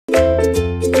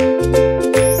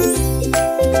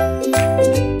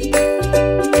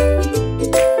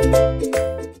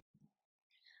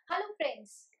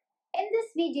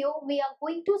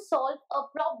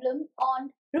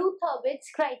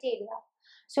criteria.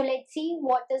 So let's see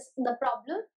what is the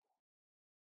problem.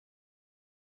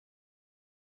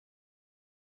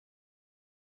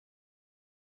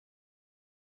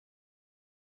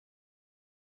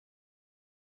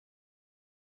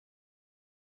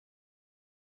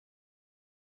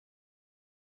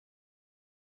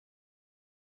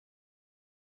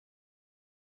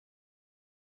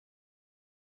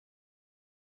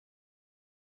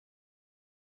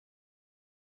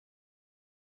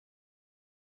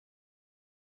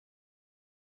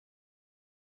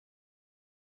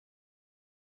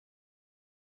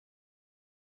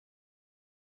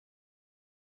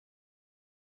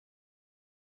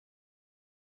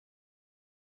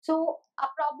 So a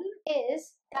problem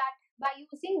is that by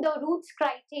using the Routh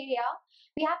criteria,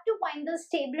 we have to find the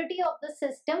stability of the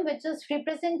system, which is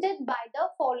represented by the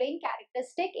following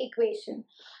characteristic equation.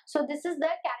 So this is the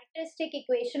characteristic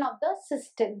equation of the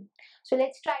system. So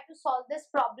let's try to solve this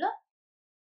problem.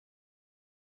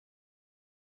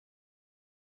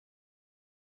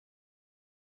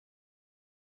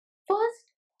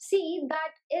 First, see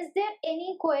that is there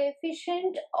any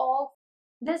coefficient of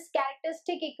this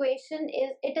characteristic equation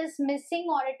is missing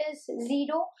or it is 0.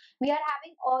 We are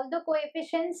having all the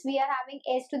coefficients. We are having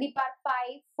s to the power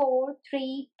 5, 4,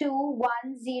 3, 2, 1,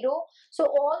 0. So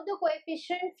all the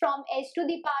coefficients from s to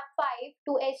the power 5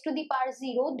 to s to the power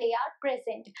 0, they are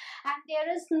present, and there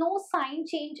is no sign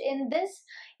change in this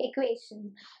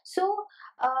equation. So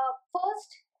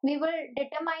first we will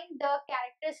determine the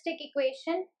characteristic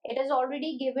equation. It is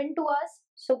already given to us.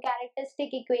 So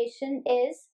characteristic equation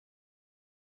is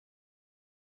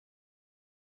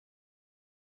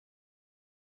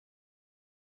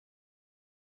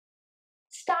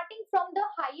starting from the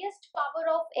highest power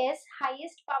of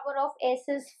s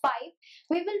is 5,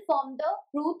 we will form the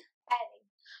Routh array.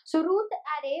 So Routh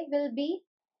array will be,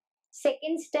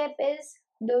 second step is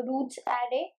the Routh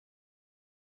array.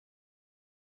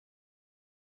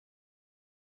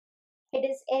 It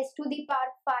is s to the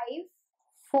power 5,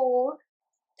 4,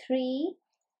 3,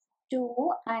 2,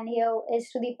 and here s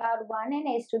to the power 1 and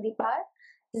s to the power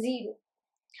 0.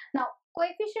 Now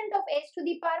coefficient of s to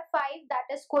the power 5,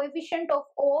 that is coefficient of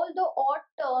all the odd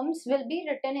terms, will be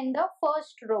written in the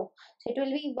first row. So it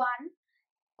will be 1,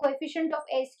 coefficient of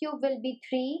s cube will be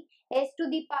 3, s to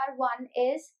the power 1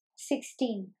 is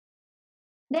 16.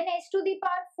 Then s to the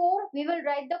power 4, we will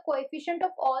write the coefficient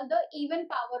of all the even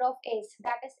power of s,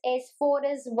 that is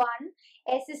s4 is 1,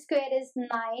 s square is 9,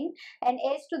 and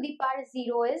s to the power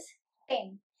 0 is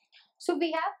 10. So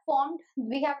we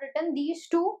have written these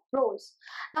two rows.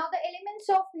 Now the elements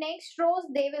of next rows,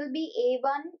 they will be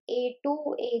A1,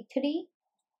 A2, A3,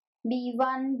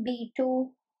 B1,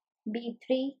 B2,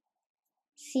 B3,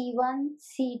 C1,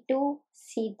 C2,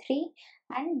 C3,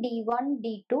 and D1,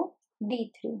 D2,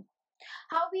 D3.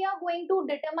 How we are going to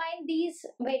determine these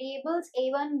variables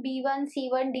A1, B1,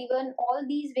 C1, D1, all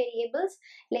these variables?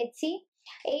 Let's see.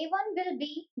 A1 will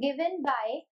be given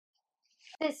by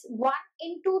this 1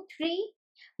 into 3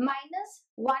 minus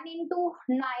 1 into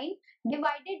 9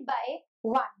 divided by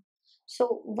 1.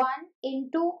 So 1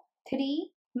 into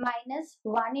 3 minus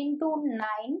 1 into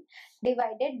 9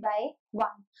 divided by 1.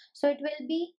 So it will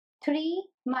be 3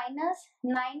 minus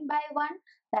 9 by 1,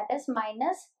 that is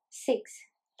minus 6.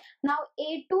 Now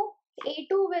A2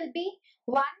 will be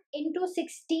 1 into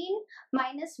 16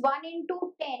 minus 1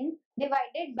 into 10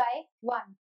 divided by 1.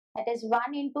 That is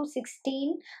 1 into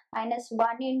 16 minus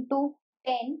 1 into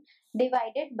 10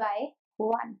 divided by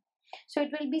 1. So it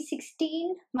will be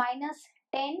 16 minus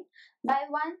 10 by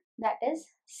 1, that is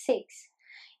 6.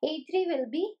 A3 will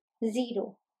be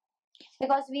 0.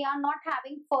 Because we are not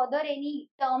having further any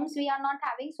terms, we are not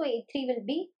having, so A3 will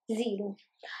be 0.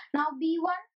 Now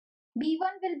B1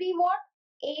 will be what?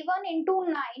 A1 into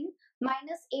 9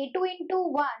 minus A2 into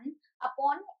 1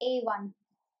 upon A1.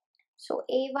 So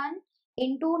A1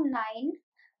 into 9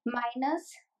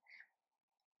 minus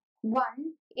 1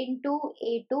 into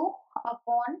A2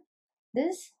 upon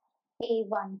this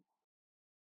A1.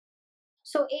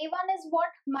 So A1 is what?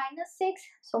 Minus 6.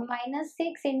 So minus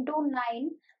 6 into 9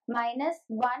 minus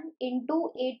 1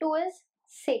 into A2 is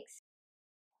 6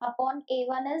 upon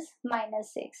A1 is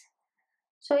minus 6.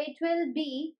 So it will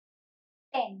be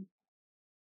 10.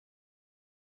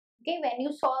 Okay, when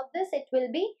you solve this, it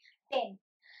will be 10.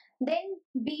 Then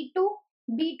B2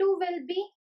 will be,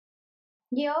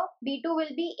 here B2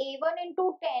 will be A1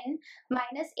 into 10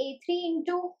 minus A3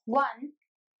 into 1,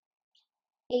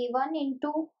 A1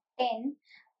 into 10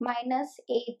 minus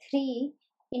A3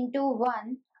 into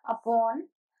 1 upon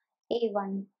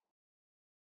A1.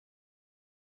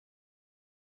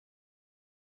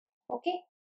 Okay,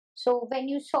 So when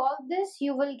you solve this,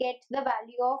 you will get the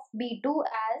value of B2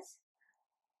 as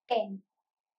 10.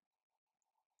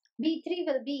 B3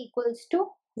 will be equals to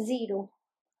 0.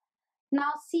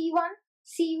 Now C1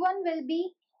 will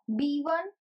be B1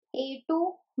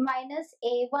 A2 minus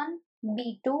A1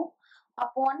 B2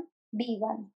 upon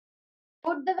B1.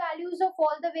 Put the values of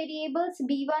all the variables.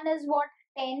 B1 is what?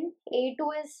 10,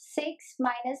 A2 is 6,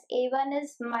 minus A1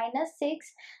 is minus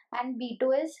 6, and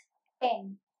B2 is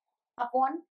 10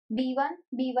 upon B1.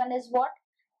 B1 is what?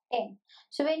 10.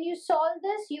 So when you solve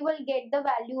this, you will get the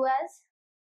value as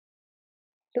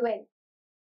 12.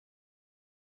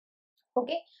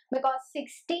 Okay, because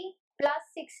 60 plus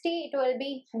 60, it will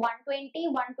be 120.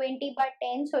 120 by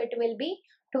 10, so it will be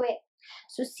 12.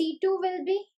 So C2 will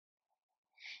be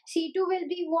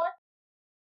what?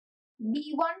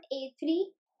 B1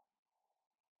 A3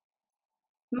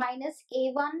 minus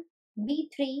A1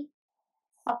 B3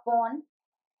 upon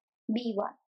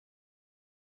B1.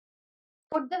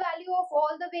 Put the value of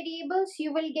all the variables,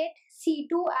 you will get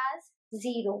C2 as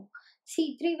 0.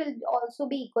 C3 will also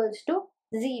be equals to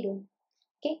 0.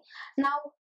 Okay.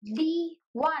 Now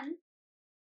D1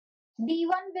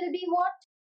 will be what?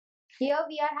 Here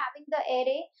we are having the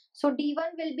array. So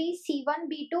D1 will be C1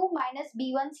 B2 minus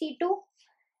B1 C2.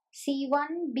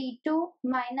 C1 B2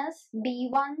 minus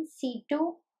B1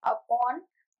 C2 upon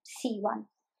C1.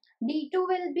 D2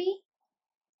 will be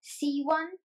C1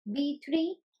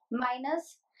 B3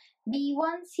 minus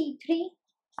B1 C3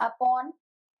 upon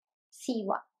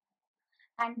C1,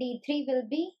 and D3 will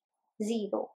be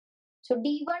 0. So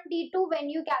D1, D2, when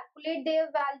you calculate their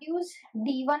values,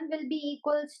 D1 will be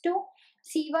equals to,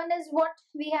 C1 is what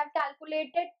we have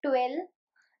calculated, 12,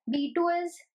 B2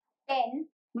 is 10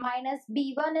 minus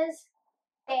B1 is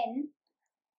 10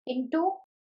 into,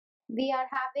 we are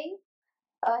having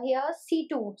here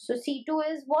C2. So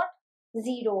C2 is what?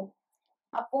 0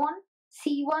 upon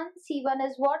C1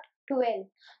 is what? 12.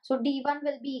 So D1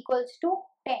 will be equals to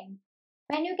 10.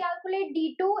 When you calculate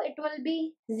D2, it will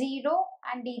be 0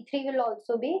 and D3 will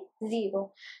also be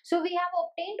 0. So we have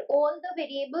obtained all the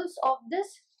variables of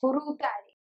this Routh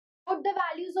array. Put the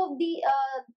values of the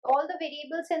all the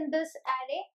variables in this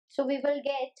array. So we will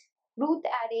get Routh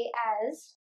array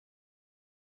as,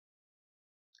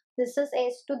 this is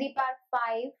s to the power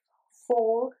 5,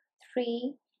 4,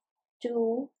 3,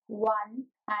 2, 1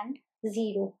 and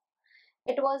 0.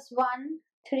 It was 1,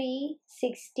 3,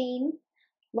 16,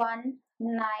 1,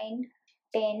 9,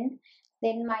 10,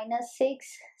 then minus 6,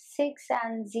 6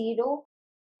 and 0.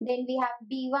 Then we have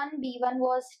B1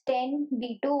 was 10,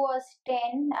 B2 was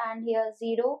 10 and here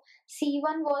 0.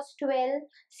 C1 was 12,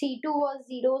 C2 was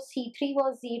 0, C3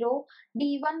 was 0,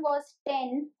 D1 was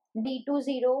 10, D2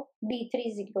 0,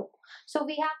 D3 0. So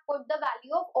we have put the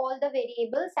value of all the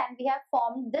variables and we have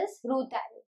formed this Routh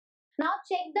array. Now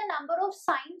check the number of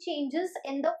sign changes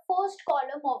in the first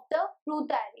column of the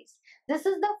Routh arrays. This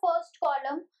is the first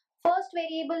column. First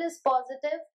variable is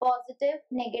positive, positive,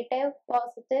 negative,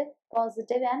 positive,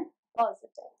 positive and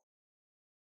positive.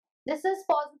 This is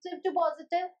positive to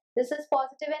positive. This is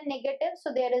positive and negative.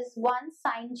 So there is one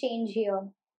sign change here.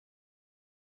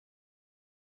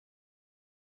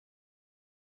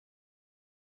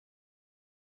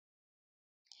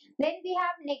 Then we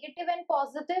have negative and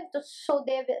positive. So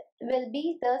there will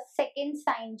be the second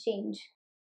sign change.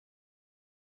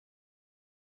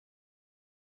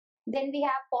 Then we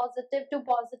have positive to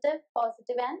positive,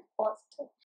 positive and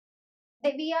positive.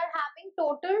 Then we are having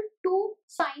total 2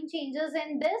 sign changes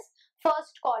in this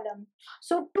first column.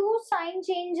 So 2 sign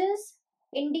changes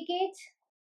indicates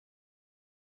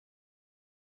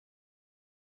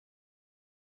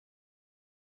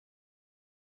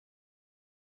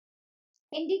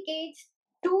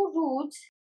two roots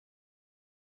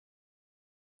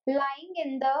lying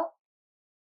in the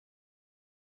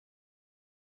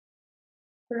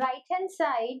right hand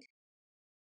side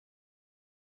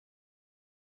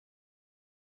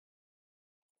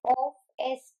of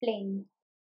S plane.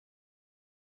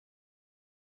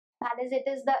 That is, it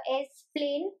is the S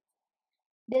plane.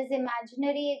 This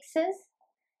imaginary axis,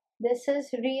 this is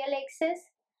real axis,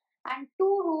 and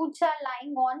 2 roots are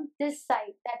lying on this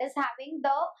side, that is having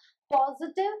the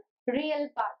positive real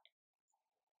part.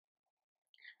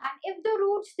 And if the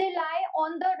roots they lie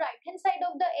on the right hand side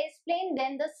of the S plane,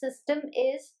 then the system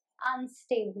is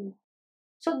unstable.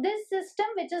 So this system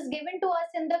which is given to us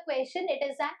in the question, it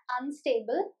is an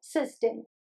unstable system.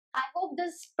 I hope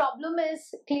this problem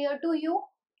is clear to you.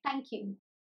 Thank you.